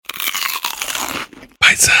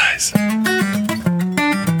Size.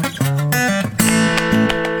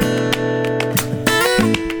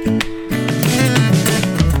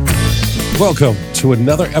 Welcome to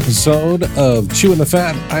another episode of Chewing the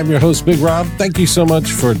Fat. I'm your host, Big Rob. Thank you so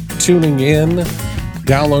much for tuning in,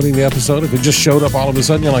 downloading the episode. If it just showed up all of a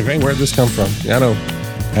sudden, you're like, hey, where'd this come from? I know,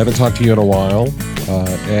 I haven't talked to you in a while,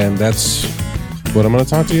 and that's what I'm going to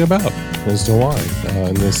talk to you about as to why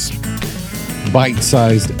in this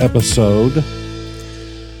bite-sized episode.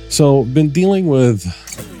 So, been dealing with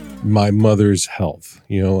my mother's health.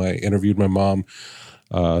 You know, I interviewed my mom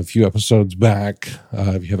a few episodes back.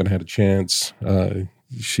 If you haven't had a chance,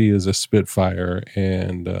 she is a Spitfire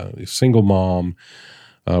and a single mom,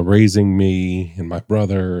 raising me and my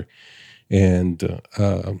brother, and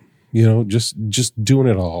you know, just doing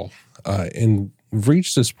it all. And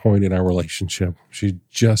reached this point in our relationship. She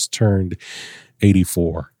just turned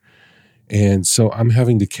 84, and so I'm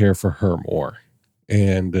having to care for her more.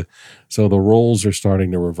 And so the roles are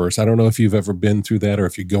starting to reverse. I don't know if you've ever been through that, or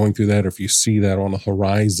if you're going through that, or if you see that on the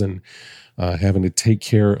horizon, having to take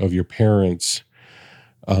care of your parents.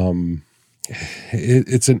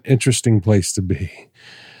 It's an interesting place to be.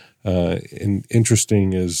 And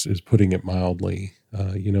interesting is putting it mildly.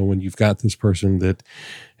 You know, when you've got this person that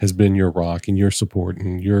has been your rock and your support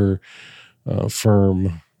and your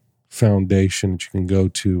firm foundation that you can go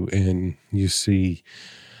to, and you see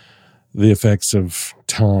the effects of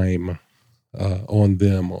time on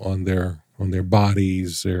them, on their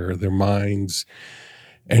bodies, their minds,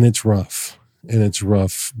 and it's rough. And it's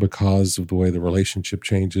rough because of the way the relationship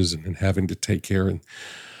changes and having to take care. And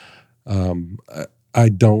I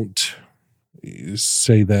don't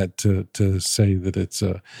say that to say that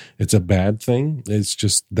it's a bad thing. It's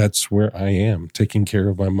just that's where I am, taking care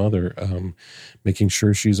of my mother, making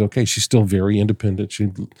sure she's okay. She's still very independent. She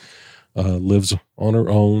lives on her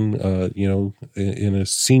own, you know, in a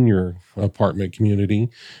senior apartment community.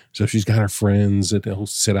 So she's got her friends that they'll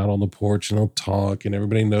sit out on the porch and they'll talk, and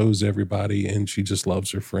everybody knows everybody, and she just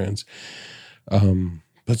loves her friends.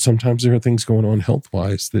 But sometimes there are things going on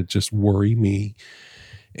health-wise that just worry me,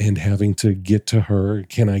 and having to get to her.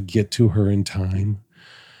 Can I get to her in time?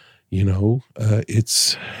 You know,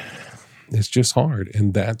 it's just hard.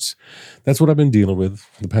 And that's what I've been dealing with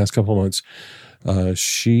the past couple of months.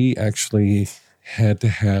 She actually had to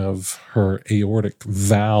have her aortic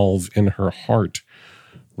valve in her heart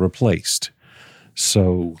replaced.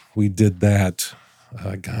 So we did that,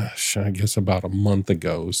 I guess about a month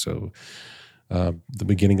ago. So the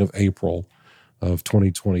beginning of April of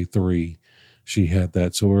 2023, she had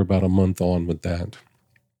that. So we're about a month on with that.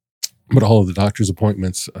 But all of the doctor's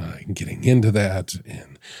appointments, getting into that,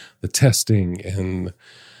 and the testing, and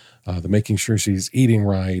the making sure she's eating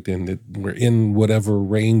right, and that we're in whatever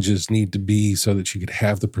ranges need to be so that she could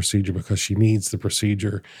have the procedure because she needs the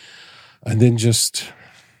procedure. And then just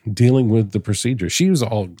dealing with the procedure. She was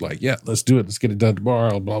all like, yeah, let's do it. Let's get it done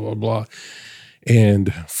tomorrow, blah, blah, blah.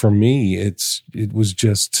 And for me, it was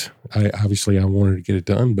just, I wanted to get it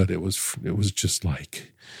done, but it was just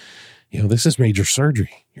like, you know, this is major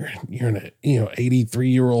surgery. You're an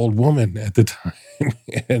 83-year-old woman at the time.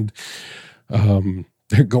 And,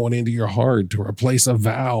 they're going into your heart to replace a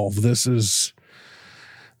valve. This is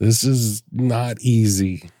not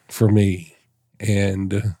easy for me.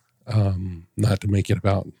 And, not to make it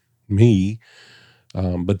about me,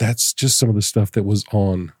 but that's just some of the stuff that was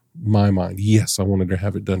on my mind. Yes, I wanted to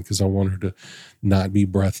have it done because I want her to not be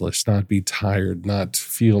breathless, not be tired, not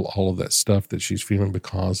feel all of that stuff that she's feeling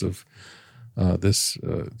because of this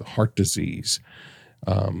heart disease,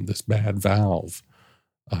 this bad valve.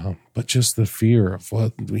 But just the fear of,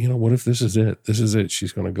 well, you know, what if this is it? This is it.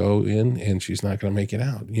 She's going to go in and she's not going to make it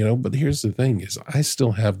out, you know? But here's the thing is I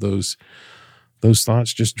still have those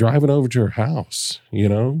thoughts just driving over to her house, you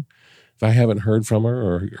know? If I haven't heard from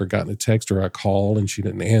her or gotten a text or a call and she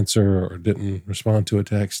didn't answer or didn't respond to a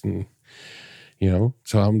text, and, you know,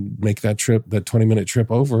 so I'll make that 20-minute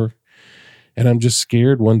trip over, and I'm just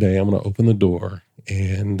scared one day I'm going to open the door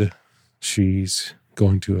and she's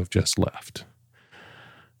going to have just left.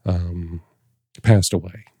 Passed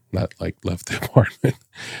away, not like left the apartment,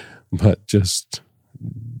 but just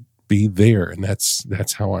be there. And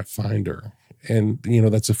that's how I find her. And, you know,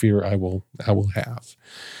 that's a fear I will have.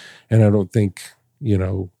 And I don't think, you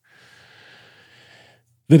know,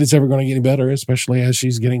 that it's ever going to get any better, especially as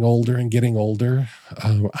she's getting older and getting older.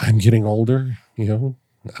 I'm getting older, you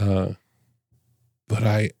know, but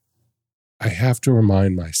I have to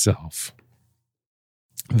remind myself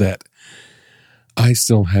that I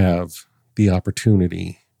still have the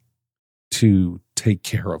opportunity to take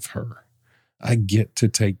care of her. I get to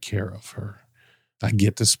take care of her. I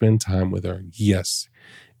get to spend time with her. Yes,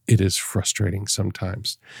 it is frustrating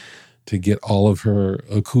sometimes to get all of her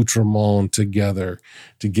accoutrement together,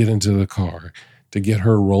 to get into the car, to get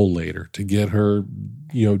her rollator, to get her,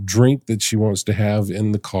 drink that she wants to have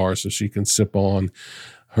in the car so she can sip on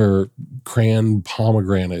her cran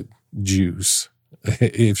pomegranate juice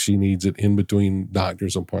if she needs it in between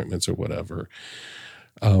doctor's appointments or whatever.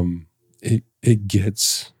 It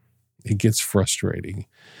gets frustrating.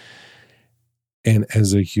 And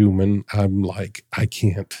as a human, I'm like, I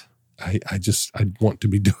can't. I want to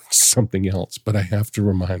be doing something else, but I have to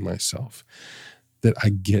remind myself that I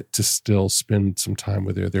get to still spend some time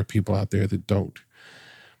with her. There are people out there that don't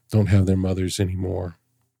have their mothers anymore,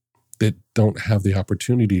 that don't have the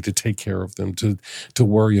opportunity to take care of them, to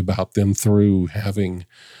worry about them through having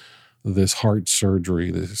this heart surgery,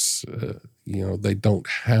 they don't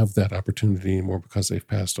have that opportunity anymore because they've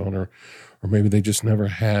passed on, or maybe they just never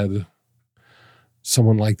had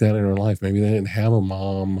someone like that in their life. Maybe they didn't have a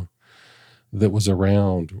mom that was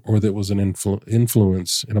around or that was an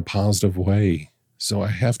influence in a positive way. So I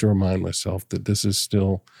have to remind myself that this is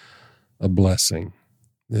still a blessing.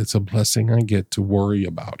 It's a blessing I get to worry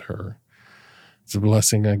about her. It's a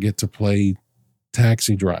blessing I get to play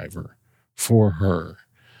taxi driver for her,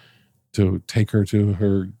 to take her to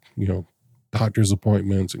her, doctor's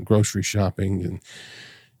appointments and grocery shopping. And,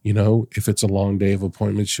 if it's a long day of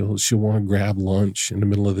appointments, she'll want to grab lunch in the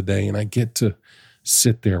middle of the day. And I get to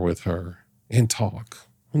sit there with her and talk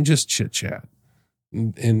and just chit chat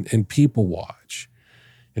and people watch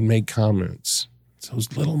and make comments. It's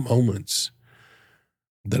those little moments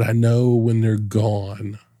that I know when they're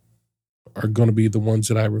gone are going to be the ones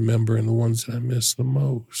that I remember and the ones that I miss the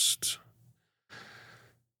most.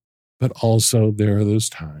 But also there are those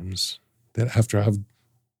times that after I've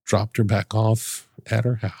dropped her back off at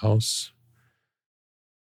her house,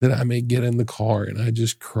 that I may get in the car and I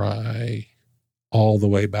just cry all the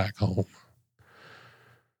way back home,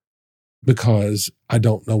 because I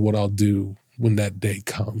don't know what I'll do when that day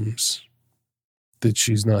comes that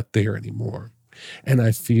she's not there anymore. And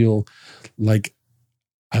I feel like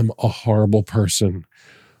I'm a horrible person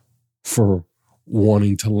for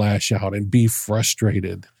wanting to lash out and be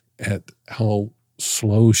frustrated at how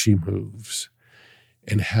slow she moves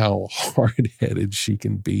and how hard-headed she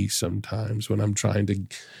can be sometimes when I'm trying to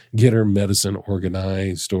get her medicine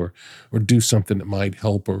organized or do something that might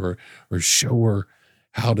help her or show her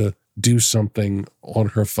how to do something on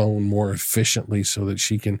her phone more efficiently so that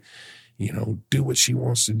she can, do what she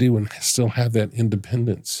wants to do and still have that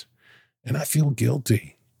independence. And I feel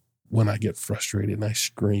guilty when I get frustrated and I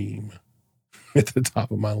scream at the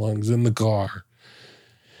top of my lungs in the car.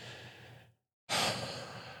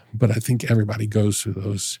 But I think everybody goes through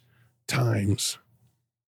those times.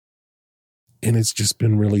 And it's just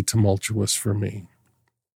been really tumultuous for me.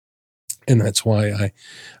 And that's why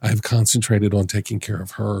I've concentrated on taking care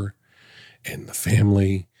of her and the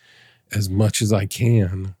family as much as I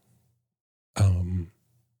can.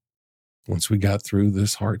 Once we got through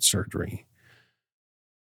this heart surgery.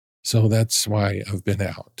 So that's why I've been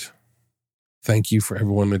out. Thank you for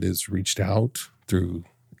everyone that has reached out through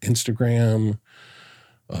Instagram,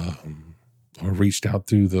 or reached out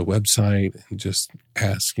through the website and just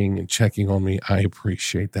asking and checking on me. I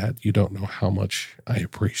appreciate that. You don't know how much I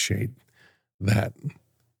appreciate that.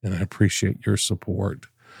 And I appreciate your support.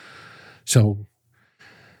 So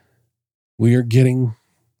we are getting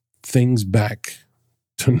things back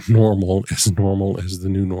to normal as the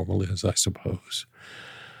new normal is, I suppose.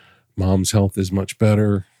 Mom's health is much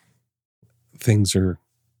better. Things are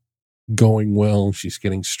going well. She's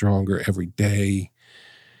getting stronger every day.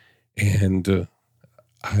 And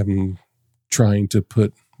I'm trying to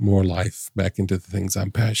put more life back into the things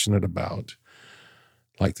I'm passionate about,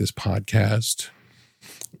 like this podcast.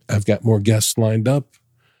 I've got more guests lined up.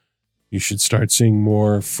 You should start seeing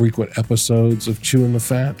more frequent episodes of Chewing the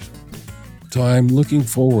Fat. So I'm looking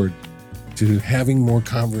forward to having more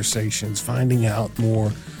conversations, finding out more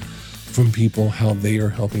from people how they are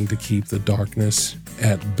helping to keep the darkness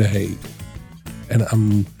at bay. And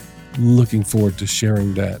I'm looking forward to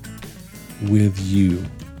sharing that with you.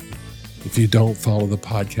 If you don't follow the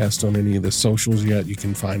podcast on any of the socials yet, you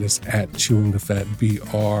can find us at Chewing the Fat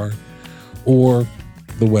BR, or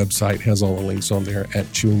the website has all the links on there at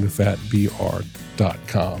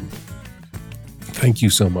chewingthefatbr.com. Thank you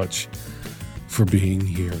so much for being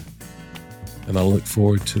here. And I look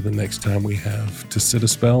forward to the next time we have to sit a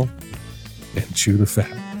spell and chew the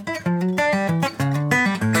fat.